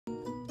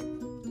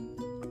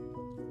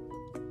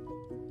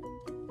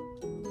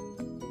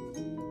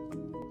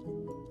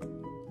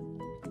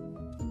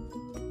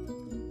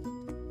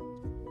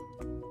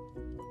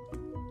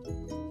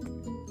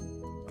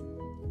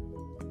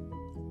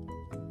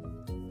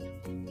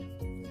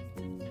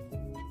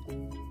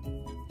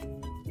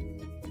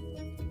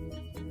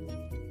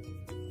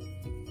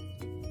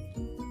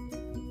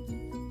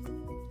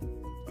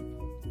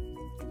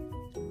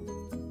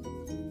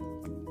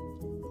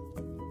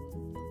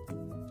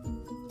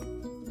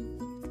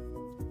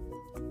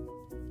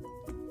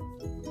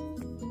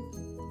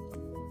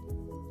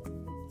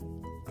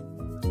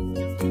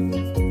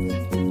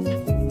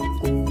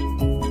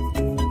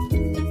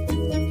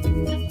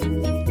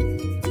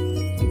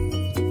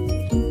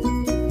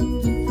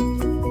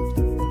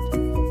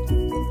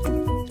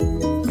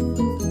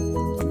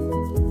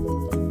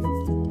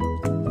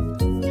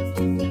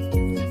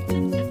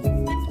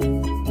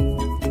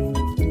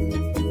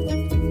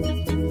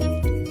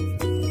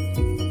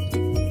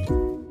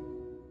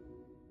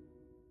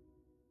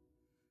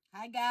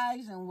Hi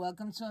guys, and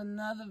welcome to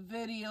another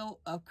video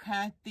of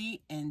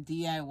Crafty and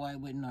DIY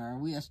with Nora.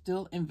 We are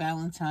still in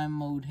Valentine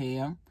mode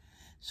here.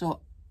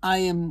 So I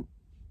am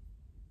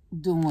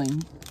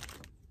doing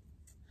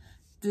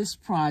this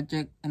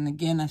project, and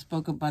again I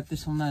spoke about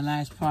this on the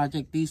last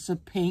project. These are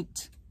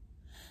paint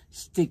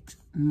stick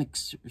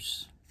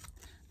mixers.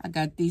 I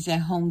got these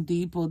at Home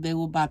Depot. They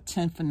were about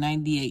 10 for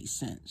 98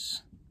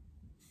 cents.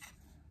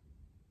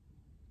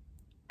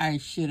 I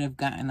should have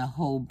gotten a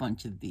whole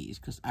bunch of these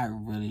because I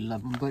really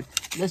love them. But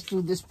let's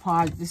do this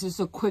project. This is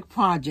a quick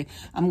project.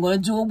 I'm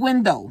going to do a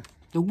window.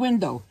 The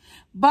window.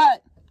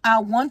 But I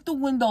want the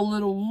window a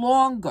little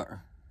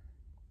longer.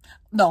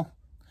 No,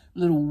 a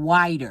little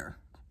wider.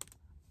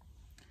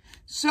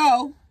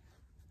 So,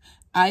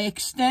 I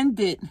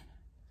extended.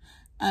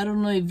 I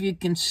don't know if you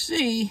can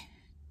see.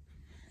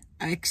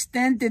 I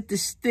extended the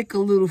stick a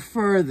little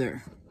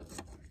further.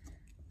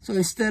 So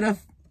instead of,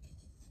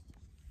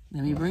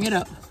 let me bring it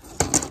up.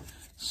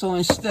 So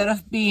instead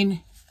of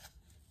being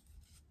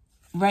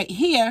right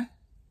here,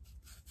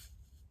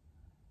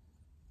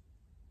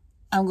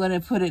 I'm going to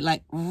put it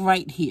like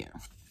right here.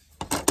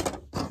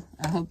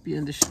 I hope you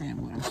understand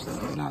what I'm saying,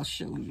 but I'll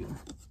show you.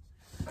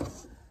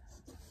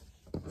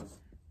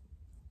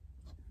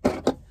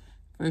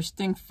 First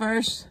thing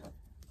first,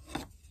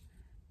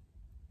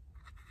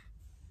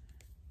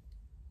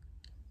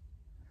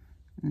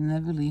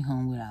 never leave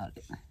home without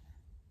it.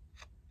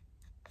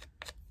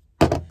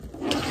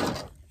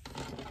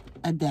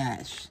 A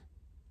dash.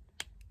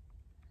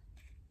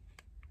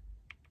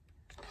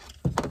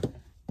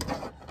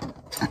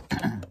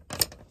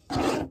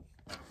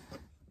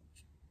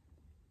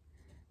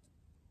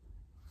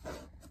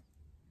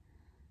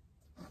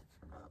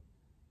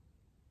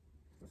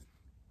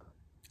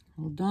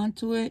 Hold on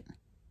to it.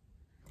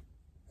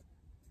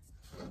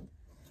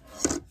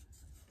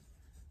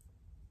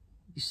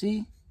 You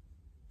see?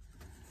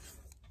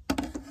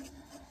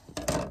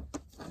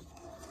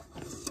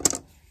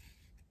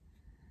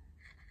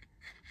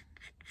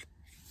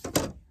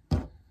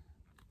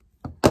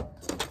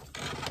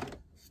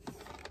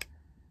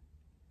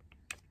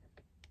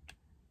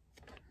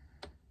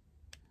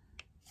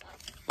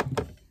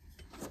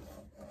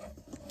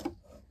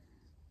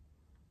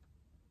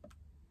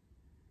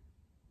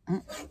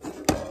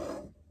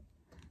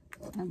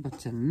 I'm about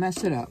to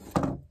mess it up.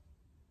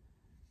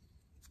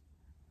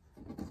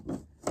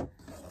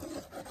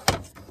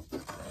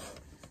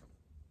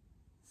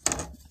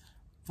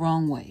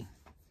 Wrong way.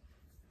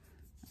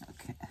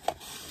 Okay.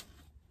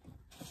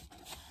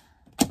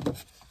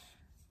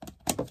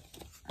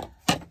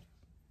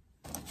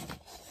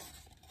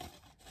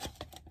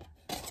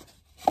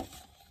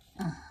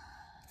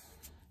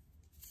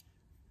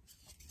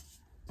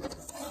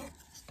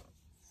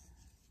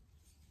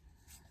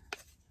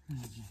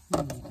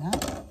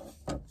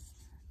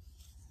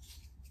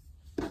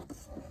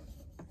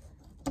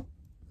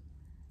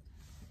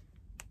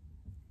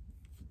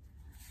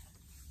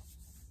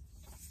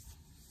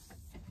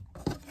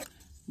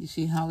 You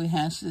see how it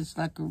has this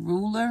like a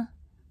ruler?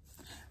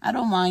 I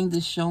don't mind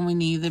this showing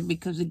either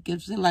because it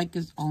gives it like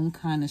its own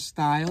kind of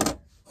style.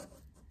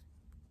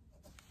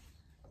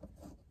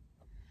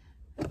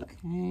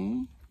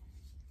 Okay.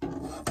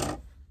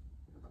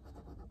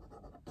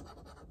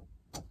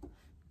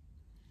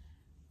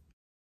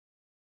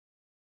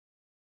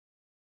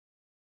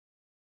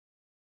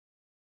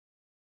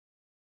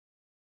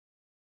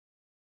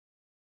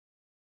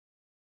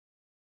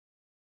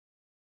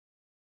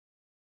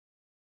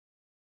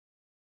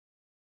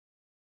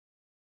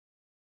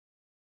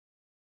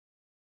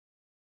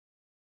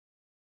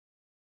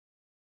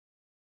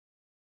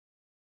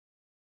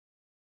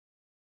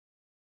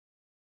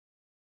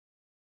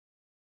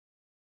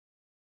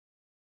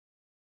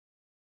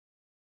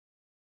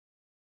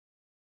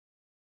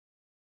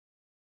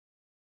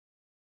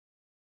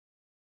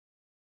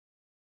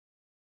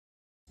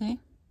 See?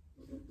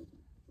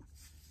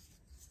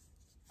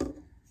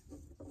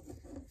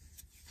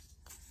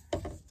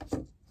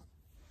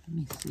 Let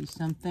me see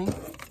something.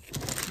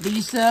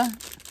 These are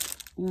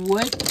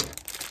wood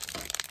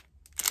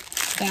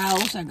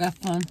dowels I got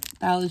from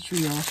Dollar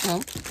Tree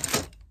also.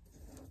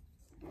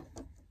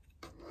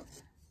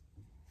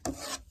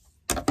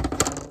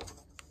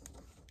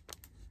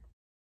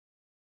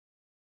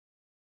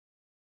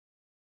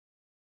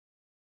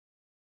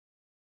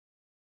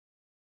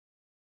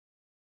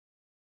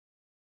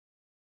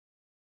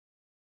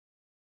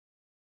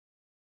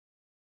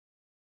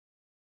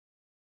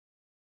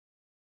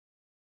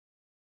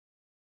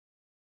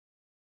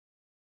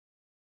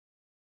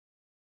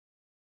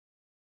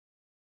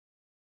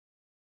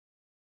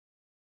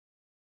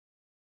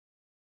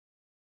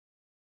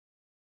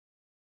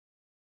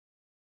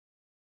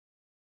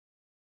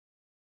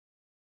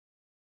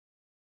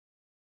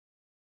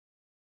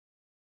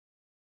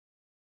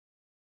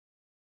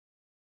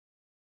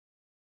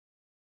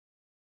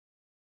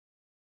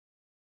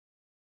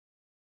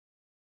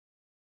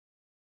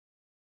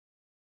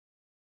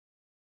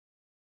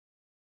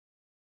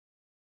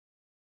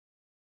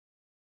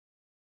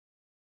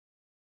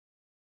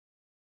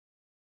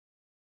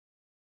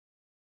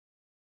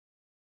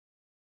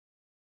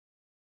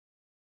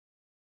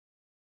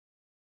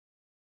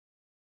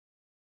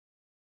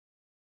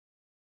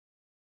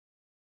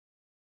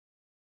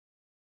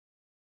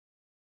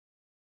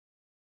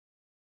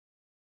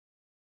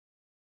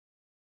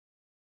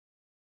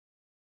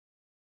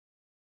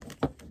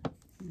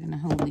 gonna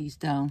hold these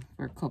down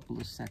for a couple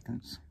of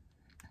seconds.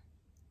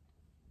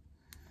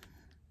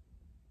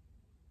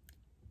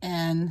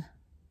 And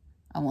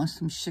I want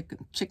some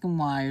chicken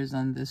wires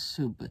on this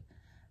too, but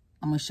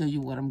I'm gonna show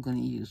you what I'm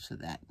gonna use for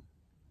that.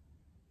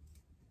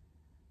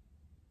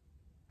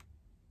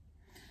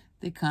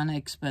 They're kind of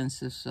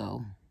expensive,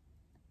 so,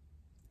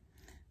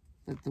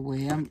 but the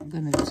way I'm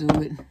gonna do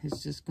it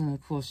is just gonna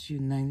cost you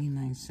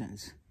 99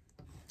 cents.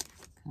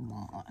 Come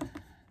on.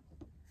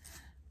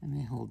 Let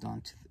me hold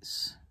on to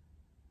this.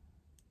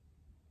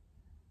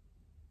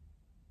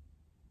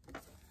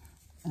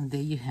 And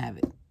there you have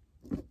it.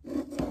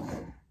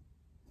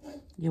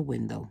 Your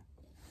window.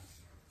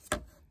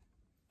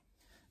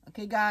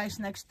 Okay, guys,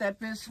 next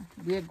step is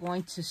we're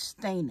going to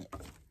stain it.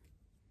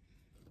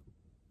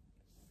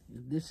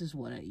 This is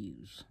what I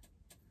use.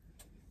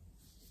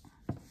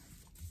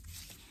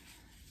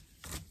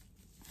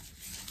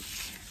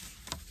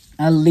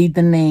 I'll leave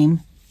the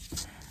name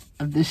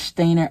of this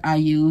stainer I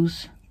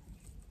use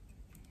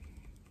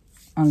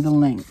on the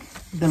link.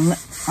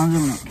 On the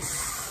link.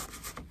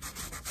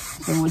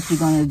 So what you're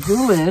gonna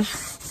do is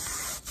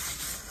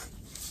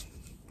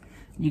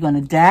you're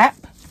gonna dab.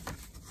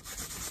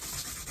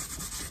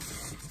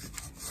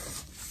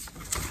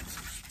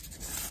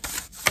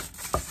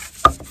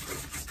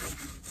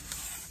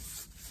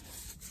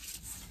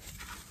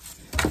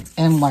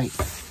 And wipe.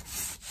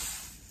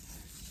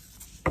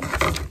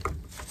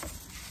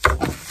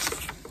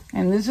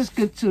 And this is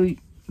good to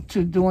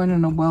doing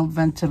in a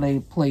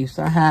well-ventilated place.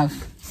 I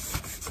have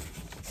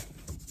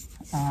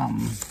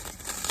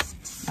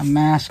a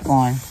mask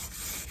on.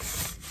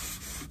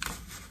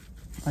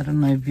 I don't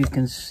know if you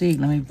can see.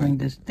 Let me bring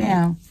this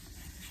down.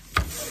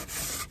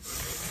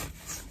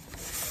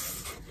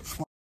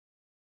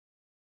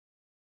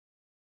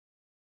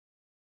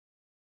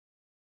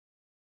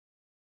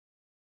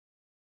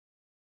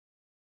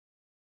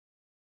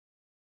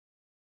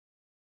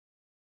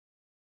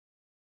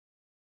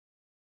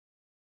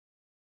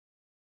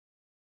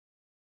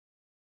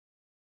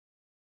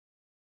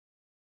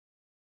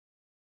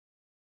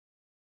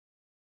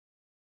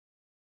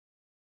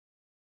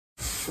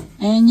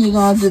 And you're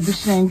going to do the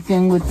same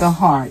thing with the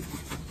heart.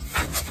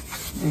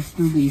 Let's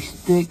do these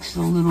sticks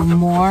a little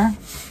more.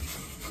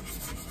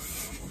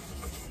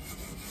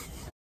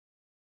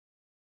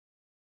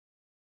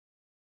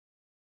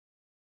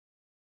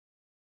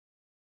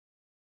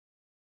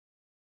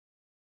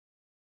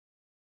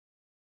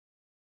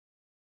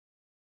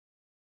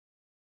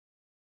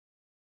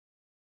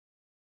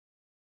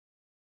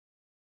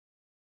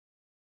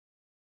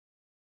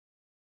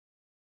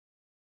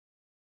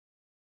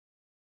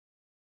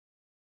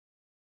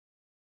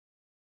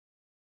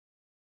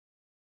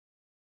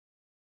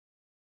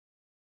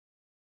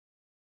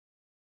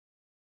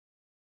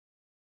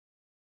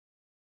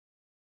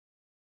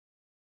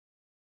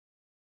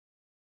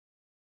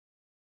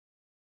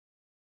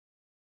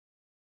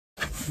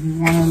 If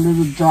you want a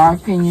little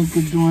darker, you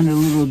could do it a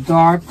little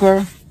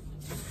darker.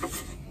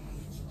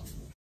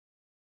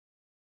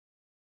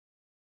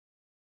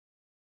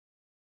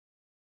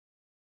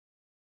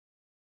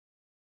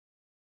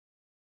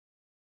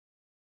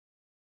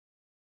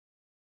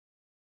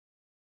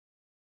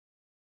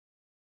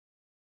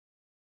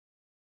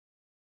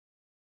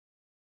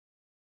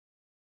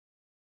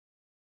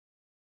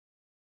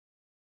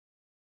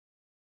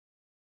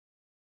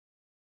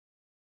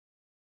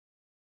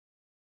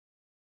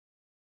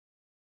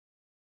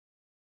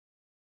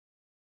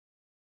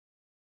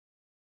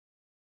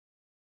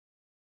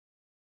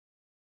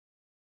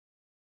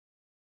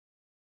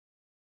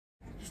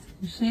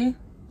 You see?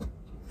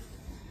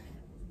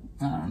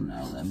 I don't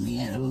know. Let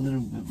me add a little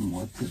bit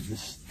more to the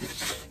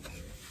stick.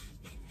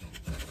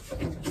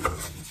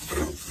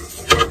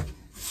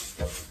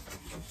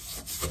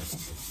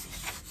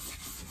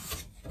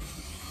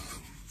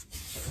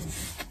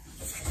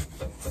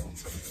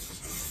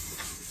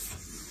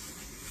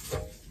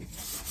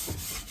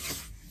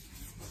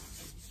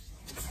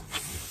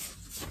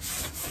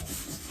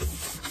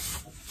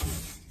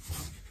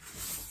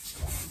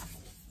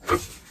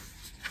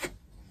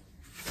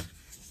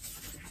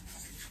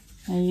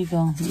 There you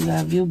go. You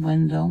have your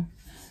window.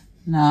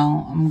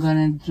 Now I'm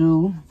gonna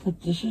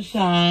put this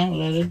aside,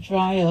 let it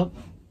dry up.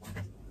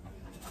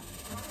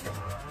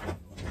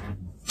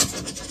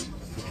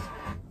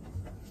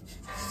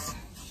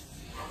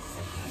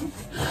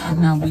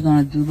 Now we're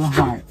gonna do the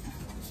heart.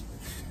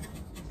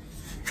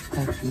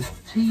 Cut this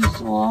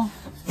piece off.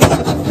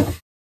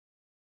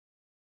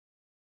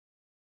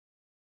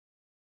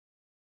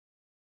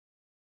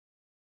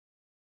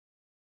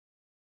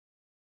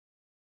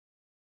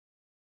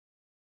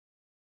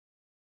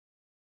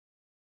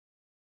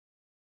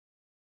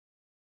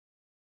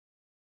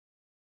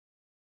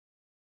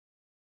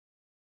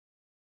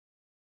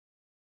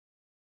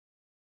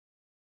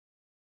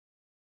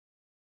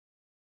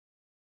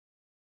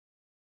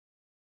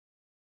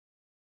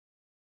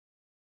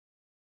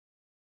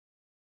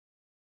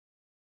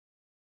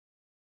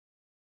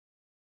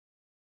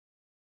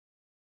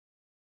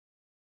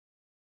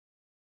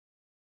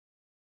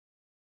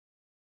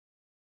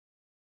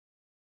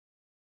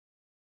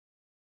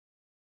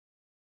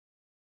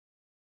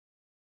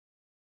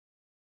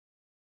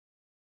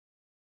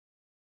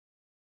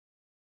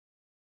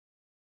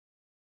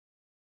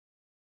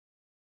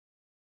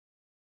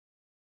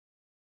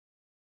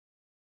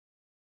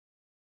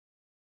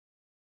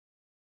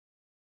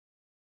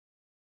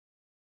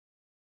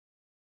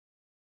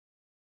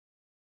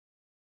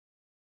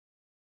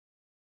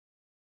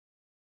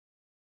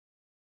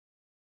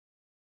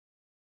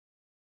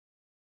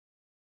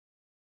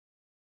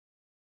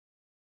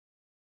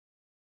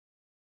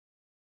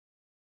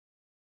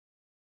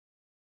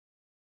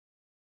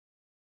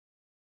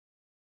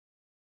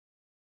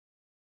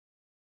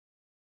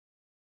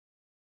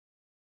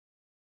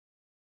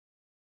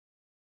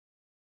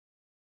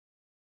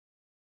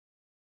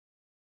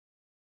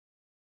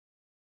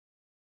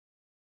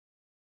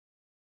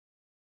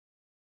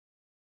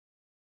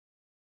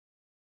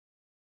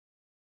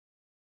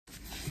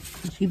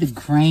 See the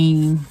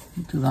grain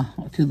to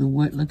the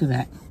wood. Look at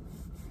that.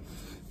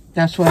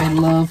 That's why I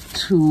love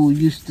to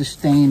use the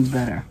stain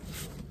better.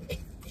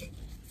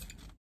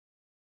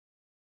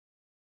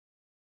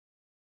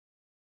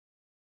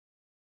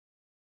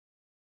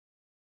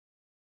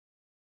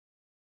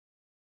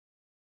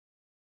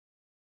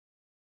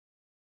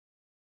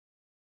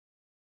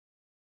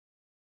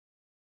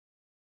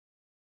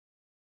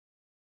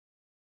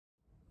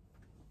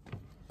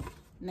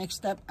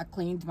 Next up, I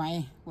cleaned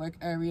my work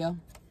area.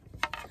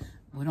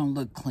 We don't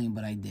look clean,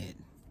 but I did.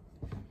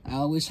 I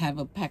always have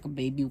a pack of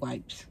baby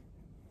wipes.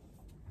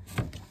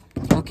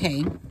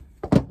 Okay.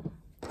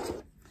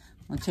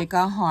 We'll take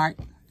our heart.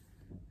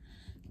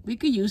 We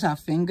could use our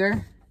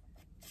finger.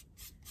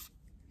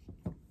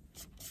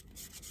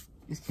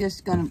 It's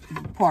just gonna be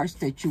parts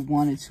that you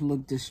want it to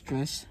look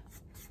distressed.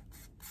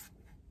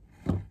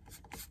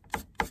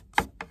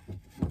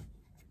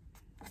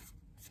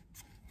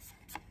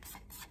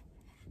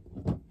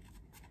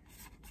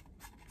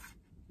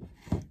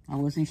 I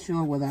wasn't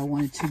sure whether I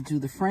wanted to do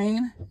the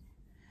frame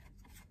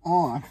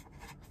or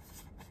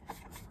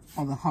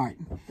the heart.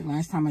 The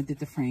last time I did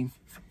the frame,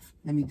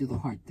 let me do the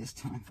heart this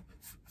time.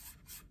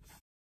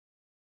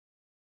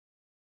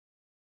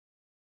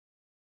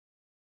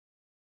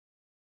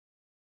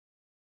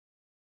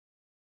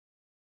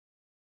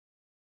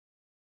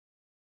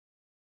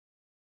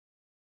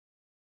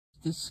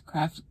 This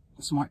Craft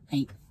Smart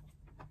paint.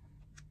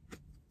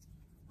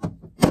 I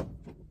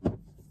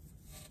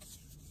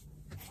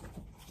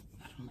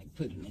don't like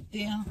putting it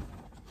there.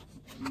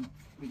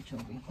 Reach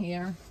over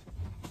here.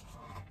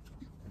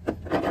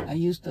 I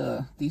used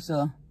these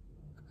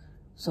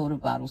soda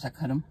bottles. I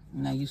cut them,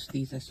 and I use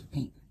these as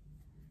paint.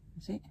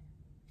 See it?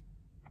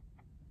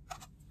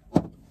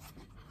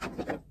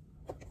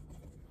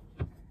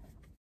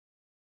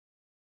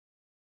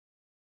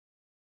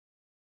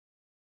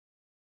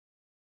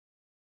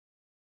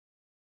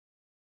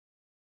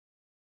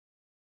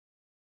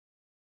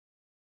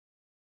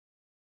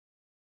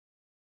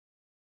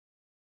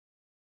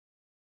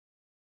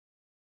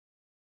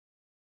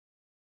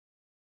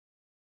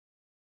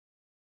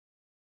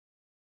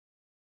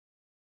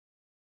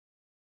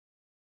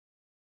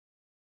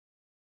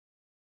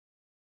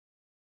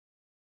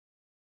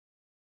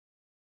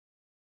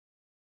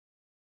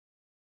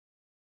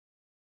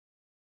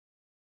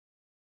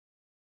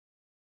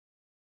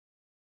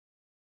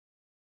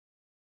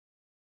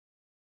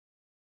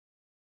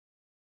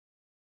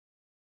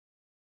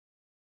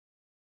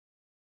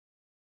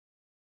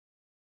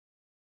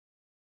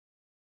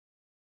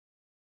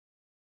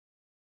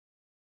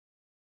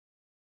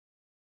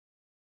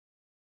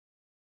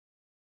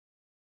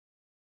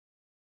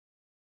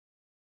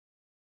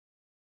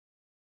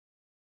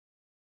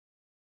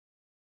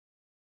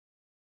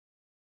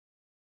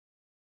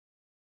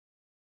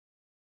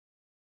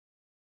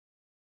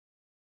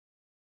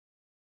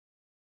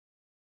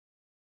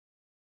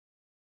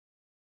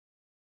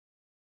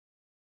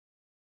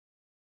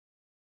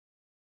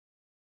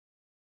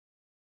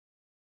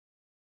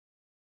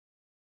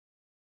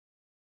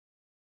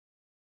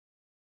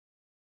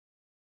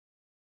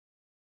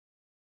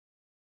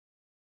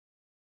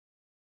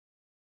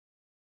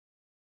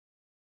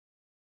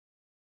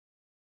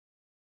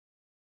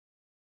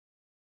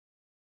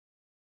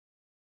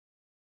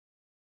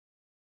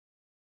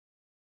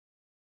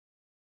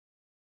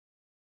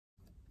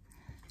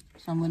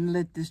 So I'm going to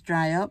let this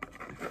dry up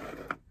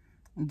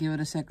and give it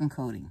a second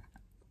coating.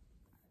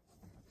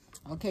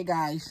 Okay,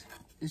 guys,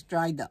 it's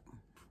dried up.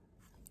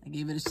 I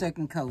gave it a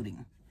second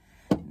coating.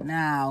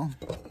 Now,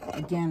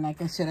 again,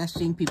 like I said, I've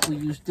seen people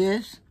use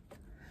this,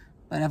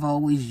 but I've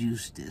always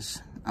used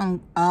this.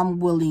 I'm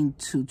willing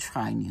to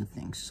try new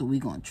things, so we're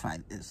going to try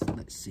this.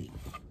 Let's see.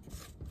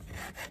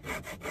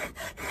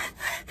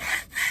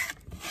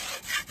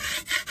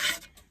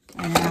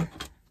 Yeah.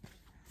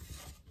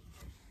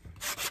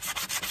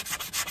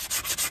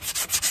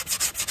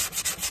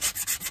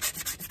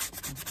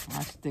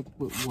 I stick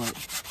with what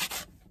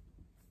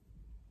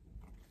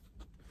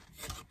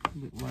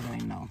I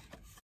know.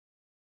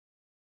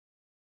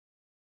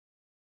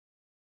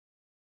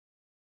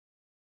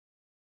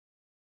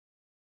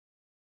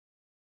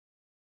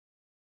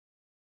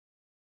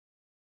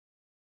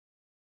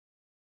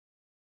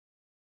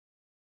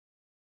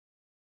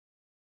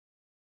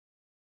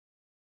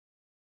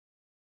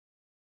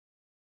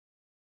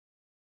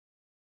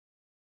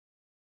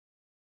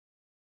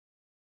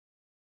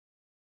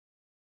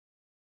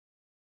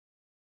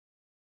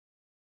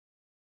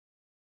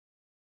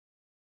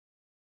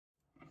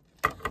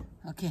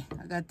 Okay,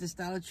 I got this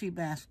Dollar Tree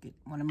basket.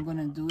 What I'm going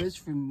to do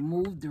is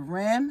remove the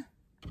rim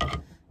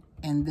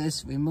and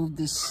remove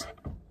this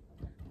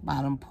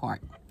bottom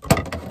part.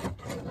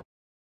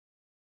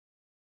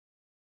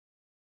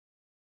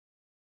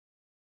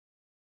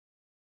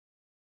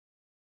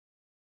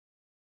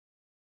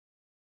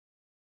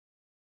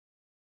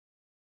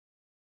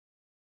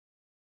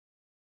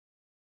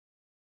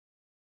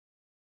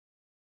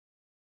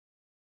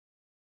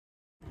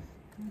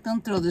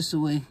 Don't throw this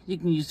away. You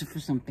can use it for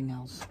something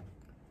else.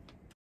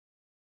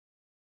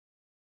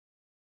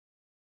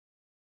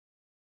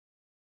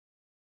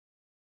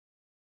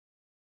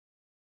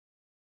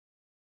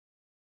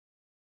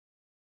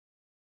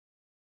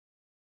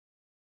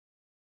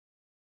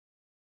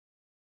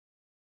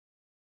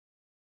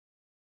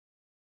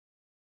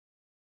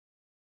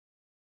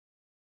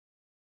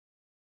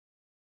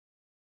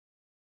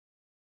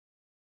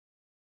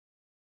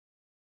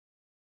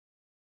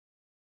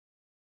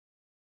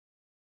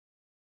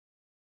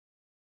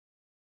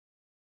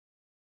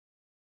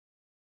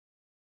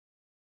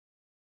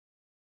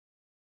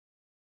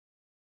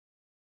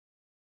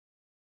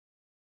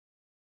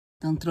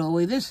 Don't throw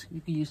away this. You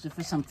can use it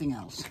for something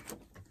else.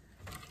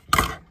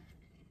 So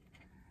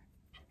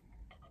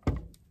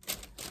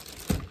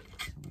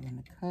we're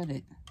going to cut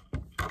it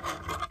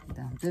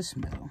down this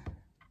middle.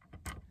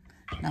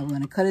 Now we're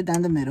going to cut it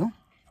down the middle.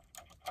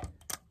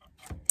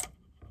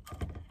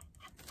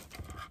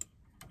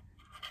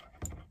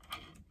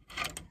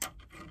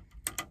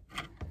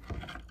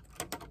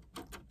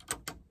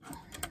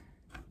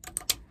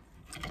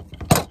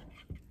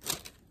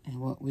 And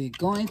what we're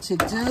going to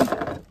do,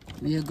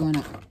 we are going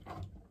to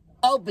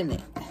open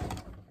it.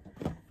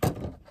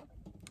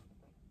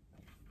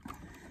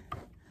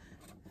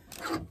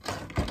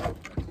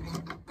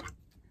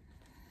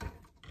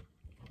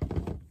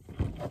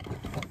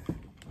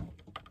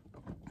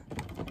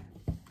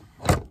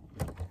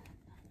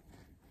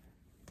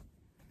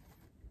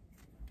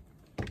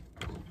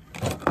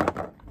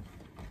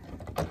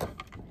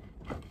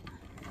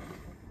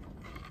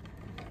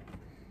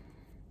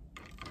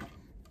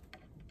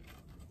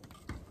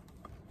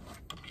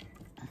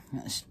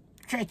 Now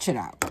stretch it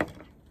out.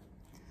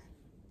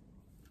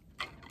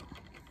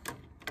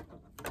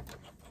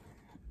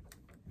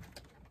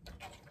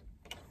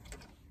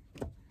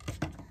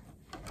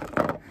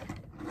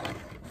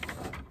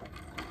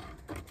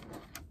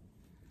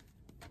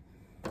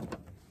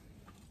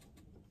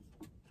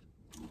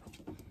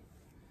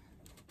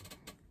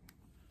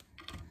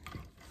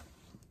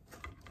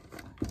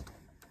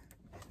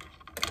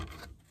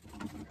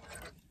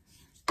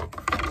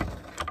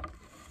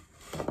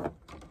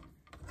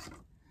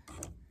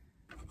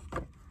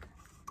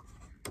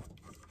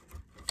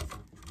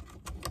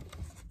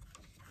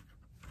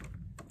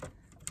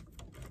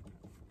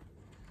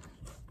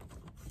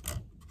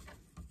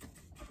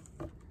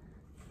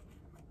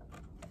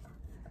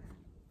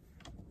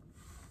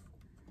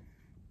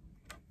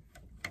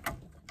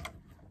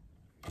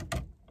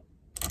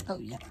 Oh,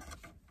 yeah.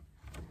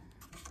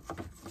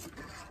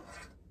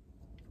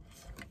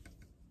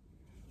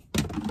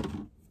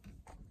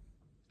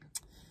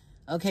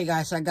 Okay,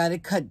 guys, I got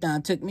it cut down.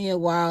 It took me a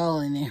while,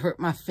 and it hurt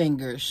my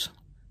fingers.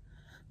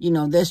 You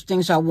know, there's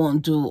things I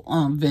won't do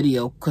on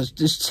video because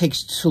this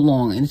takes too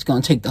long, and it's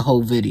going to take the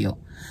whole video.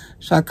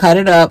 So I cut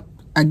it up.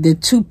 I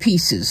did 2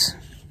 pieces.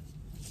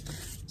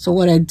 So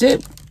what I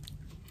did,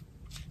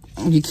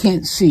 you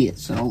can't see it,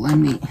 so let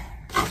me...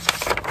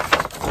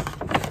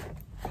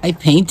 I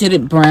painted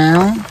it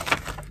brown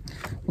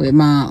with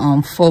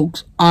my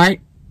folks art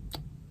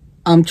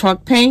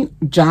chalk paint,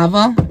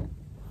 Java,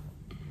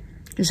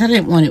 because I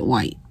didn't want it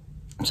white.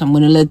 So I'm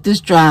going to let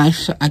this dry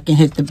so I can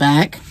hit the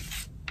back.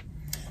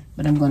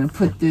 But I'm going to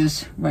put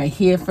this right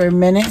here for a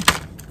minute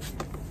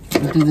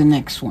and do the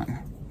next one.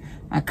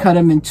 I cut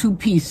them in 2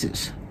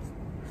 pieces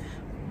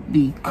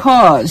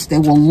because they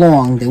were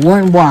long. They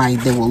weren't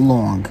wide, they were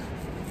long.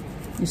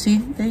 You see?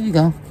 There you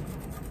go.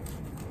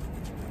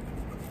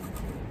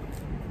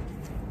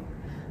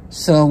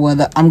 So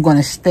whether I'm going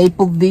to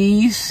staple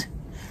these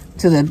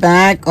to the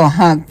back or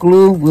hot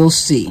glue, we'll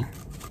see.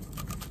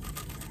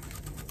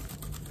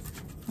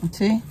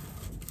 Okay.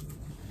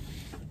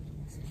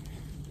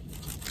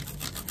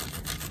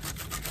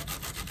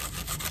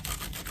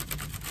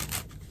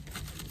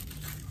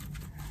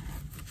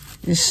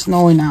 It's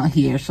snowing out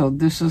here, so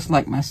this is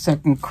like my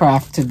second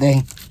craft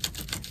today.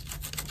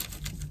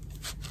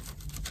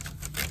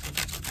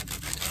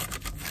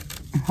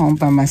 I'm home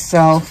by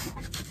myself.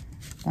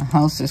 The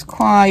house is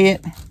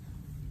quiet.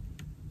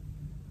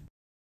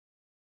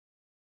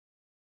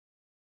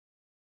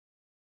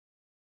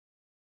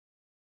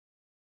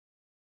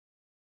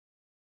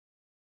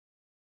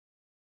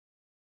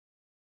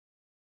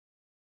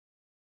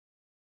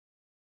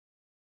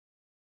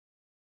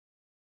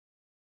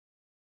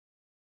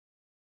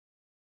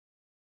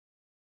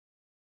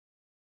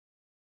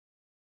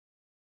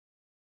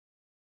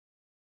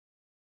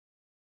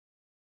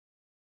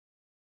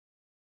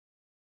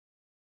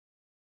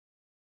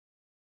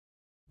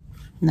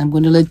 And I'm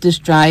going to let this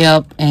dry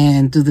up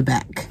and do the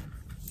back.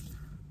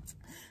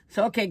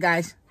 So, okay,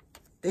 guys,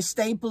 the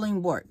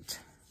stapling worked.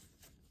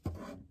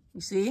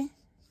 You see?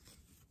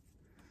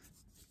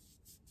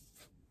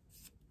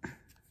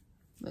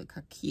 Look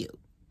how cute.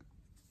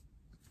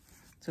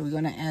 So we're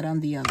going to add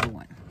on the other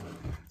one.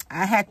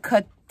 I had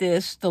cut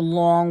this the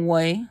long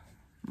way.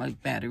 My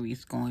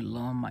battery's going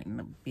low. I might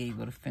not be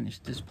able to finish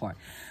this part.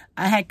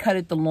 I had cut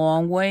it the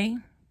long way.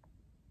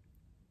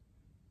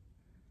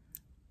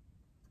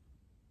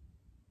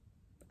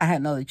 I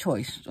had no other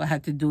choice, so I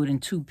had to do it in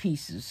 2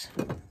 pieces.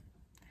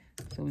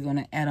 So we're going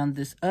to add on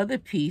this other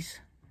piece.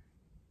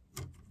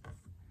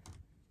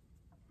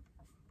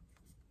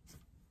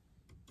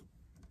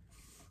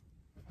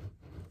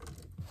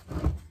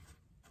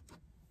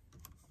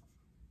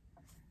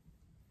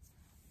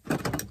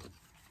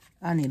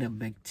 I need a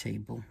big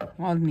table.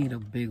 I need a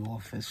big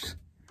office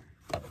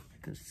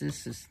because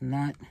this is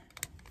not...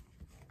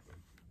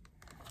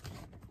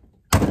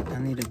 I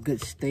need a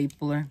good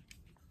stapler.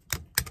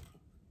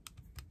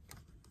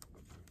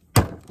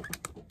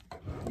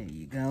 There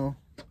you go.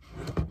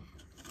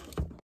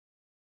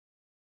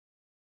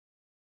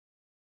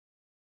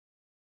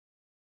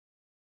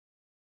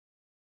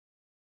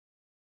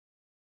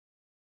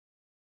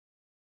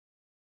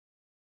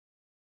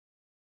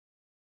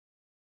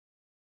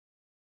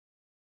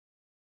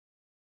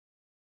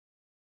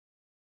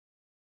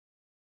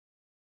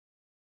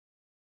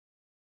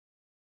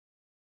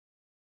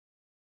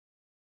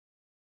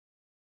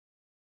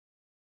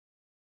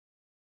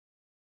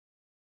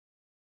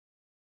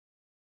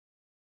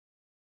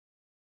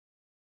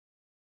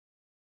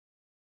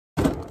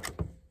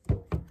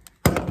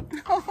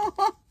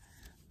 Oh,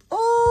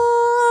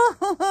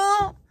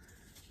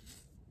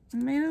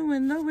 made a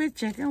window with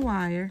chicken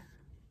wire.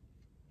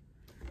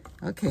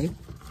 Okay.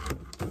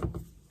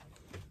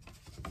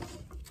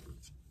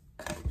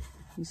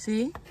 You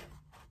see?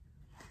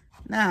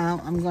 Now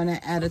I'm going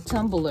to add a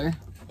tumbler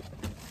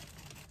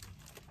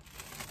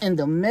in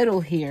the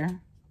middle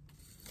here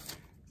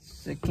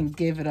so it can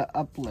give it an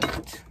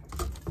uplift.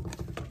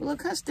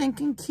 Look how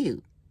stinking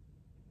cute.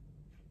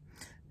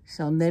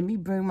 So let me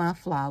bring my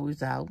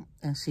flowers out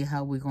and see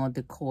how we're going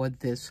to decor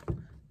this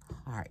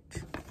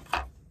heart.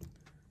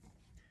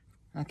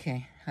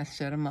 Okay, I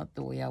set them up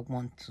the way I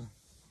want to.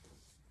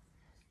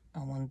 I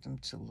want them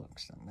to look.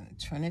 So I'm going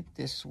to turn it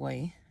this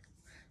way.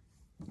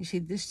 You see,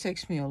 this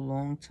takes me a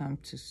long time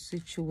to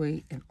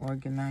situate and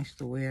organize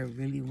the way I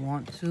really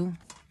want to.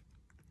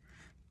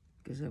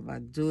 Because if I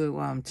do it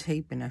while I'm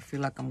taping, I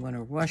feel like I'm going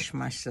to rush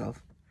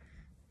myself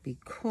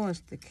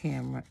because the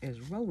camera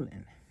is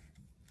rolling.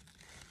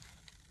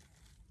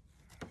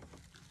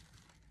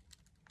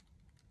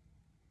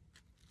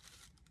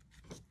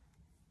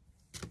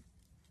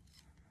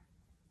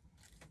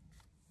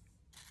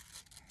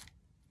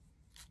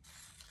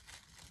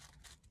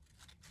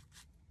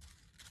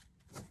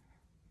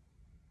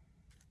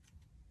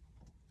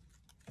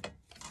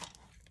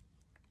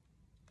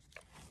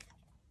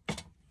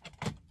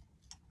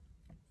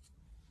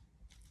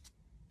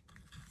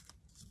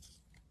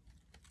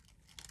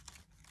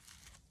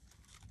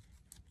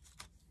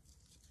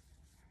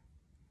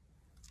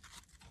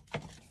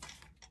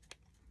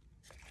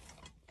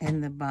 In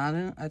the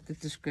bottom, at the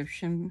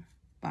description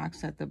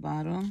box at the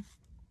bottom,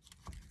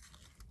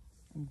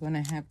 I'm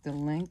going to have the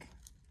link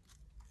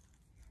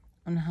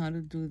on how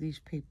to do these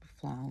paper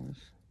flowers.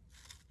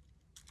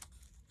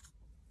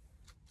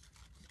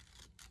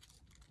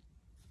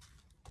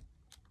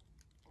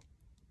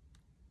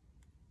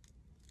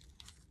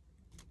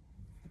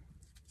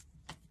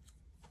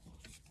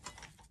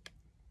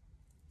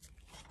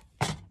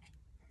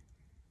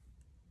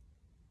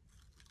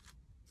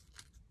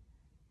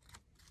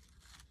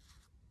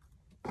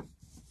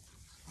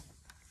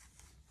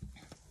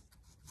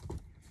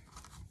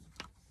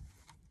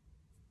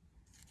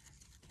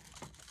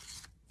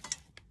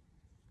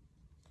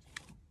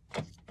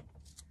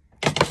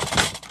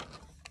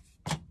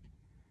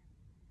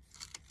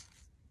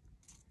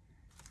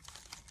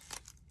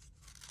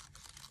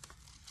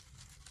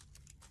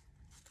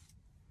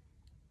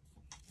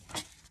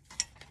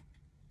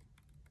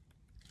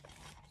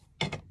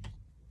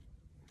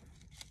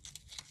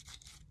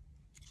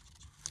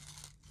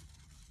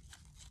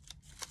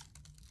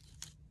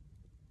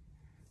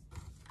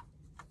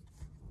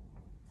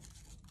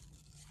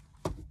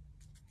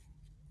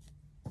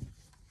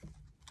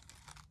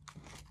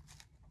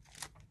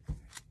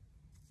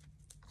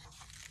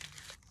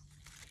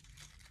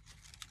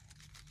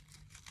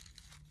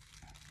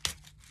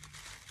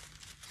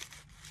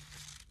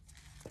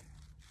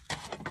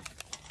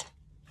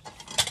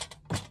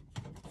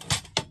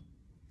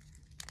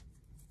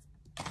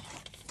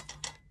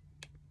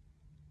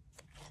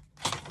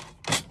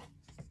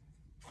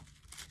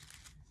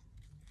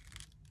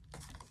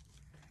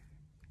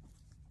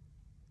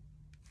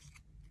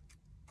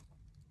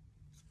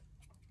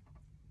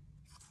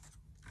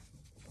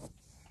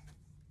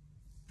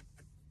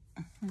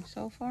 And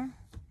so far,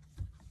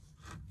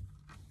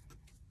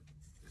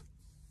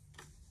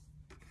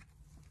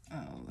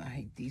 oh, I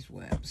hate these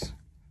webs.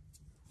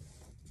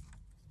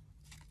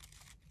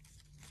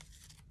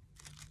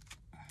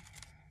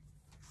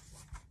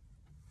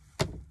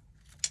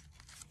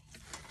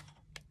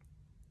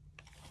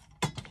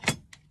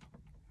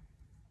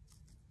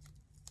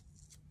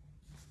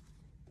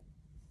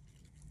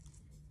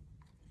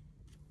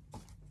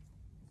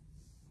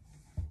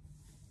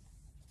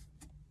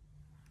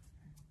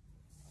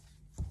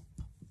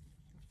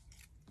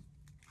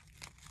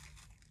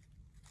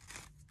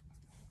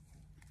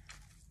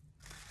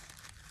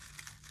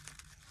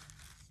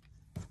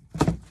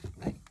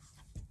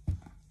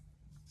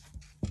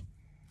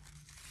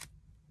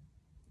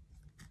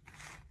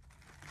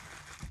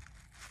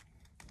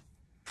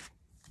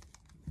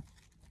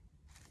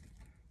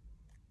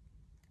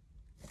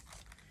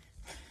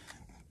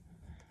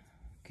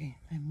 Okay,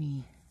 let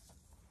me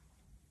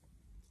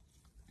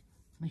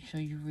show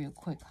you real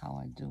quick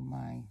how I do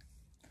my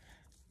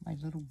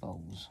little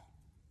bows.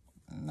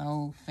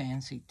 No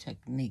fancy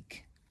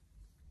technique.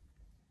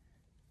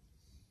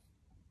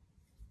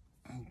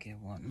 I'll get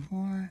one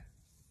more.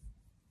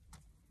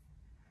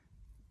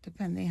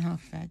 Depending how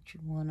fat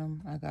you want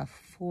them. I got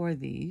 4 of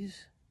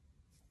these.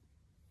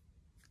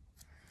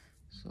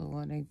 So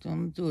what I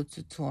don't do a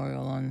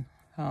tutorial on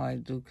how I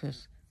do,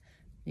 because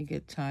you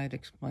get tired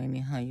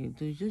explaining how you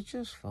do. You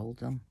just fold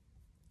them.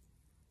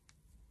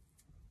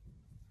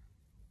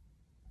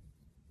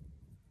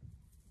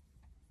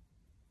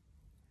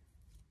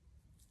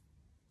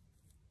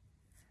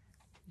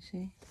 You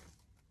see?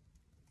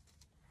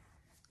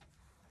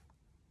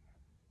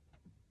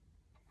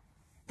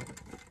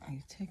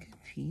 You take a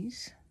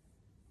piece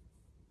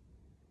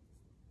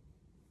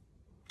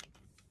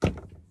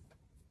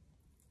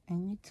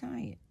and you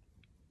tie it.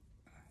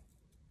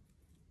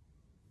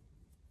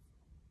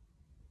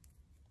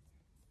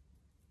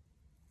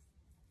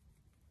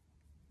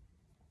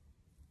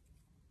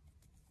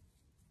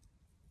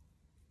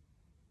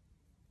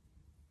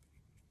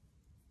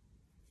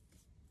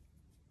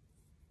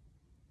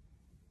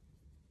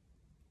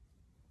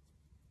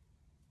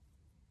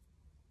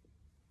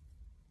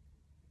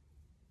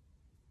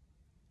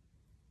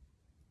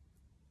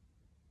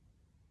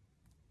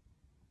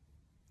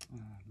 Oh,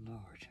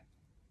 Lord.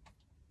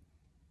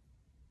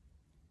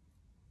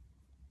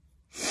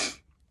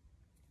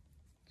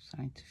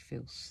 Starting to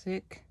feel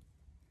sick.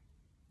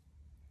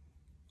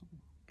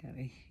 Got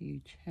a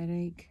huge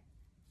headache.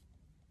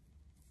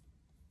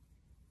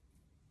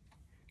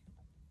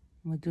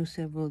 I'm gonna do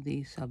several of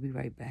these. I'll be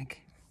right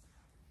back.